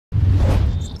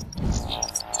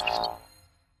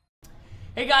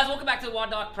Hey guys, welcome back to the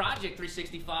WODdoc Project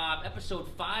 365, episode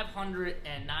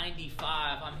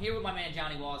 595. I'm here with my man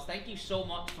Johnny Walls. Thank you so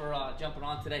much for jumping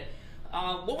on today.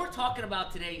 What we're talking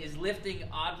about today is lifting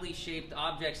oddly shaped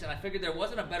objects, and I figured there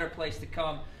wasn't a better place to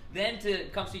come than to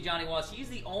come see Johnny Walls. He's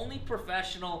the only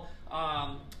professional,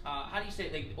 how do you say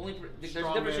it? Like, there's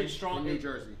a difference in strong in New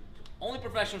Jersey. Only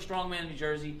professional strongman in New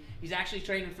Jersey. He's actually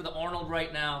training for the Arnold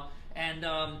right now, and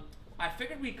I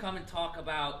figured we'd come and talk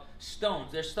about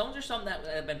stones. Stones are something that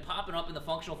have been popping up in the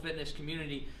functional fitness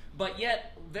community, but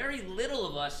yet very little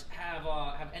of us have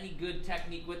any good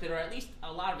technique with it, or at least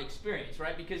a lot of experience,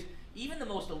 right? Because even the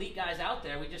most elite guys out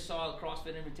there, we just saw a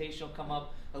CrossFit Invitational come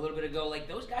up a little bit ago, like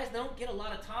those guys don't get a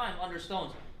lot of time under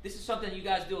stones. This is something you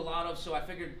guys do a lot of, so I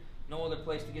figured no other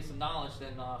place to get some knowledge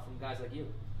than from guys like you.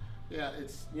 Yeah,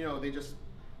 it's, they just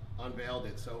unveiled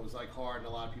it, so it was like hard, and a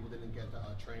lot of people didn't get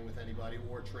to train with anybody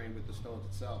or train with the stones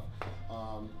itself.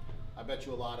 I bet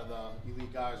you a lot of the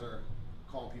elite guys are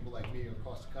calling people like me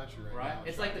across the country right now.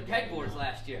 It's like the pegboards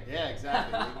last year. Yeah,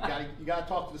 exactly. you gotta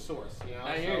talk to the source.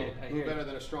 I hear you. Who better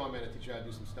than a strongman to teach you how to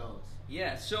do some stones?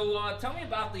 Yeah. So tell me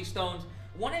about these stones.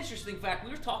 One interesting fact,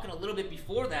 we were talking a little bit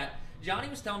before that. Johnny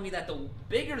was telling me that the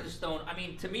bigger the stone, I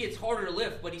mean, to me it's harder to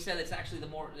lift, but he said it's actually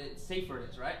it's safer it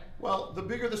is, right? Well, the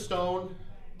bigger the stone,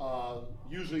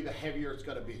 usually the heavier it's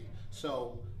going to be.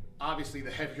 So obviously the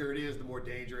heavier it is, the more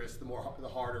dangerous, the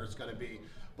harder it's going to be.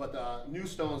 But the new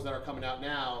stones that are coming out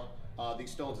now, these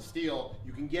stones of steel,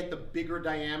 you can get the bigger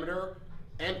diameter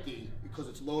empty because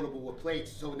it's loadable with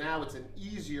plates. So now it's an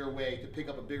easier way to pick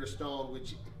up a bigger stone,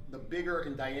 which the bigger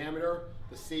in diameter,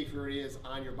 the safer it is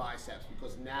on your biceps,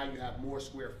 because now you have more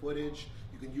square footage.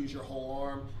 You can use your whole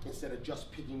arm instead of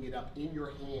just picking it up in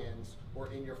your hands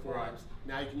or in your forearms. Right.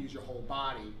 Now you can use your whole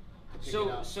body to pick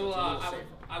it up. So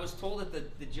I was told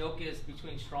that the joke is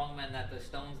between strongmen that the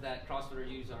stones that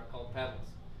CrossFitters use are called pebbles.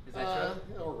 Is that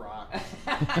true? Or rock.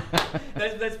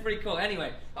 that's pretty cool.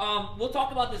 Anyway, we'll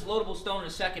talk about this loadable stone in a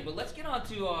second, but let's get on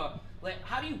to like,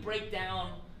 how do you break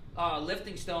down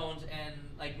lifting stones and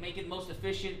like make it most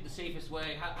efficient, the safest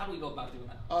way? How do we go about doing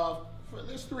that?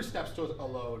 There's 3 steps to a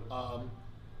load.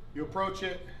 You approach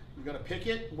it, you're gonna pick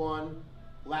it 1,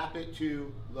 lap it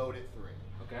 2, load it 3.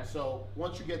 Okay. So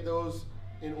once you get those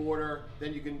in order,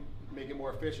 then you can make it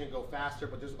more efficient, go faster,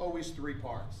 but there's always 3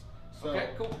 parts. So okay,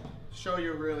 cool. Show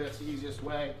you really that's the easiest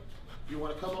way. You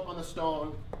wanna come up on the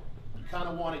stone, you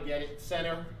kinda wanna get it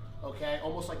center, okay?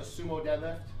 Almost like a sumo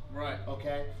deadlift. Right.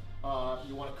 Okay.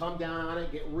 You want to come down on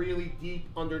it, get really deep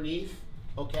underneath,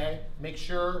 okay? Make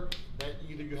sure that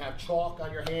either you have chalk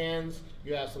on your hands,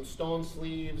 you have some stone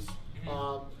sleeves,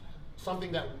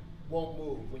 something that won't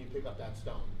move when you pick up that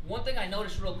stone. One thing I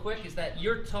noticed real quick is that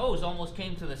your toes almost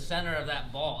came to the center of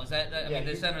that ball. Is that I mean,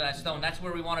 the center of that stone, that's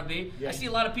where we want to be? Yeah. I see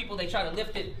a lot of people, they try to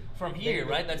lift it from here,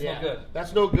 right? That's no good.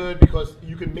 That's no good because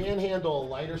you can manhandle a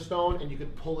lighter stone and you can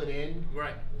pull it in.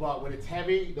 Right. But when it's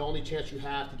heavy, the only chance you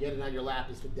have to get it on your lap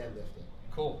is to deadlift it.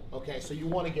 Cool. Okay, so you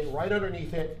want to get right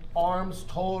underneath it, arms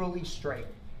totally straight,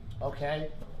 okay?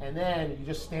 And then you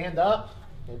just stand up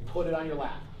and put it on your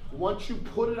lap. Once you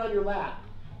put it on your lap,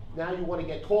 now you want to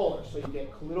get taller, so you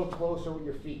get a little closer with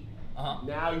your feet.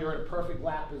 Now you're in a perfect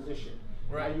lap position.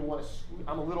 Right. Now you want to,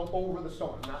 I'm a little over the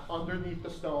stone, I'm not underneath the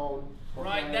stone.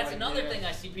 Right, that's another thing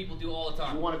I see people do all the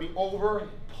time. You want to be over,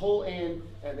 pull in,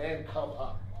 and then come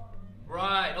up.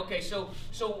 Right, okay, so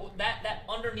that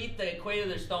underneath the equator of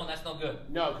the stone, that's no good.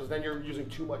 No, because then you're using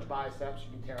too much biceps,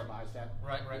 you can tear a bicep.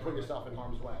 Right. Put yourself in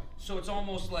harm's way. So it's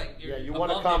almost like you're you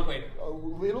want to come a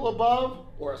little above,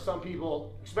 or some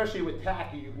people, especially with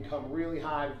tacky, you can come really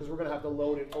high because we're going to have to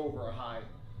load it over a high.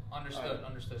 Understood.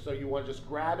 So you want to just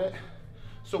grab it.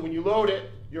 So when you load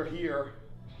it, you're here,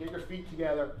 get your feet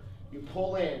together, you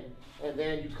pull in, and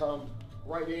then you come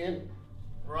right in.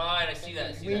 Right, I see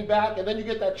that. Lean back, and then you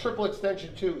get that triple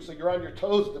extension too, so you're on your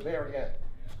toes at the very end.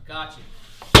 Gotcha.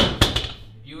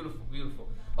 Beautiful, beautiful.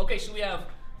 Okay, so we have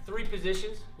 3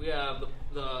 positions. We have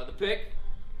the pick,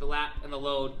 the lap, and the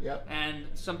load. Yep. And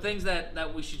some things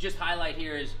that we should just highlight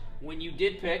here is when you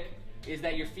did pick, is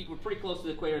that your feet were pretty close to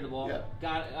the equator of the ball. Yep.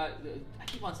 I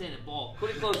keep on saying it, ball.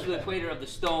 Put it close to the equator of the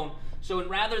stone. So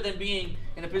rather than being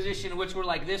in a position in which we're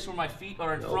like this, where my feet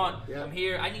are in front, I'm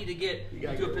here, I need to get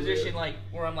into a position like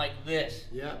where I'm like this.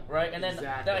 Yeah. Right? And then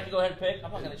I can go ahead and pick.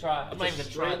 I'm not going to try. I'm not even going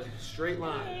to try. Straight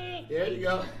line. There you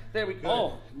go. There we go.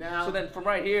 Oh, now, so then from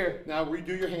right here. Now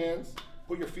redo your hands.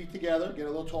 Put your feet together. Get a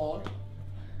little taller.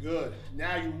 Good.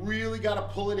 Now you really got to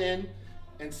pull it in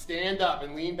and stand up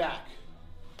and lean back.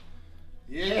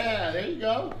 Yeah, there you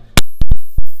go.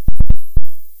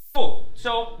 Cool.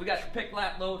 So we got the pick,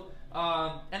 lap, load.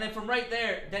 And then from right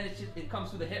there, then it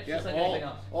comes to the hips, just like anything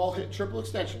else. All hit triple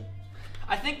extension.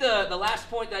 I think the last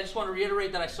point that I just want to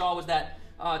reiterate that I saw was that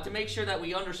to make sure that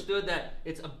we understood that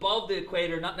it's above the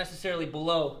equator, not necessarily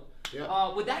below.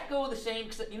 Yeah. Would that go the same?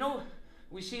 Cause, you know,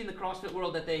 we see in the CrossFit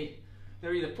world that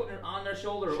they're either putting it on their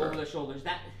shoulder or over their shoulders.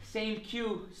 That same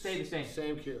cue stay the same.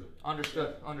 Same cue.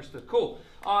 Understood. Understood. Cool.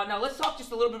 Now let's talk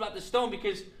just a little bit about this stone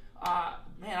because,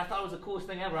 man, I thought it was the coolest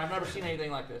thing ever. I've never seen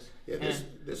anything like this. Yeah,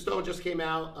 this stone just came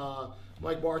out.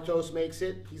 Mike Bartos makes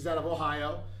it. He's out of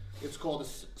Ohio. It's called a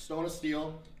Stone of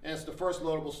Steel, and it's the first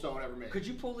loadable stone ever made. Could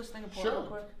you pull this thing apart Sure. real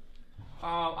quick?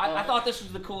 I thought this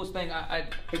was the coolest thing.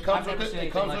 It comes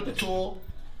with the tool.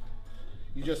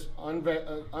 You just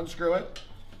unscrew it.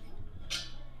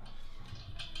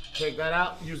 Take that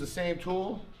out. Use the same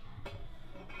tool.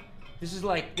 This is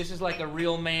like a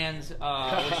real man's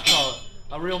what you call it?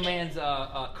 A real man's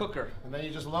cooker. And then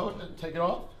you just load it and take it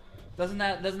off. Doesn't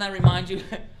that remind you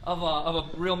of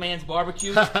a real man's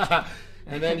barbecue?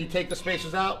 And then you take the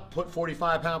spacers out, put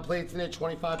 45-pound plates in it,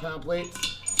 25-pound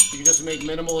plates. You can just make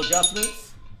minimal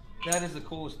adjustments. That is the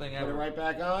coolest thing ever. Put it right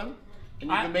back on. And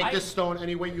you can make this stone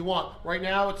any way you want. Right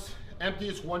now it's empty,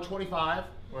 it's 125.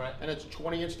 Right. And it's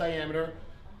 20-inch diameter.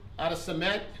 Out of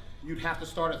cement, you'd have to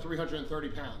start at 330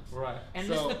 pounds. Right. And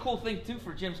this is the cool thing too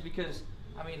for gyms because,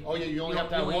 I mean, oh yeah, you only have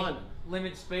to have one.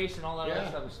 Limit space and all that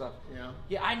other type of stuff. Yeah.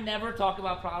 Yeah, I never talk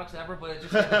about products ever, but it's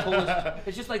just like the coolest.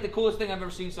 It's just like the coolest thing I've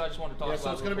ever seen. So I just want to talk about it.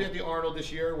 So it's going to be at the Arnold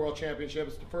this year, World Championship.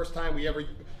 It's the first time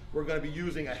we're going to be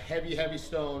using a heavy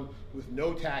stone with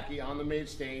no tacky on the main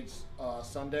stage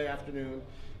Sunday afternoon.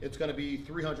 It's going to be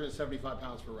 375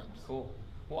 pounds for reps. Cool.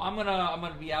 Well, I'm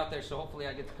gonna be out there, so hopefully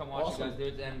I get to come watch you guys do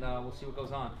it, and we'll see what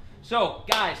goes on. So,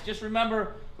 guys, just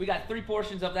remember we got 3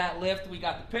 portions of that lift. We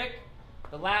got the pick,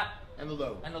 the lap, and the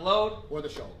load, or the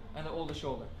shoulder, the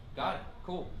shoulder. Got it.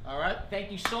 Cool. All right. Thank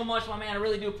you so much, my man. I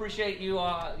really do appreciate you,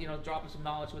 dropping some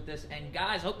knowledge with this. And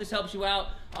guys, hope this helps you out.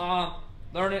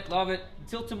 Learn it, love it.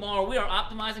 Until tomorrow, we are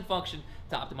optimizing function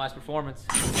to optimize performance.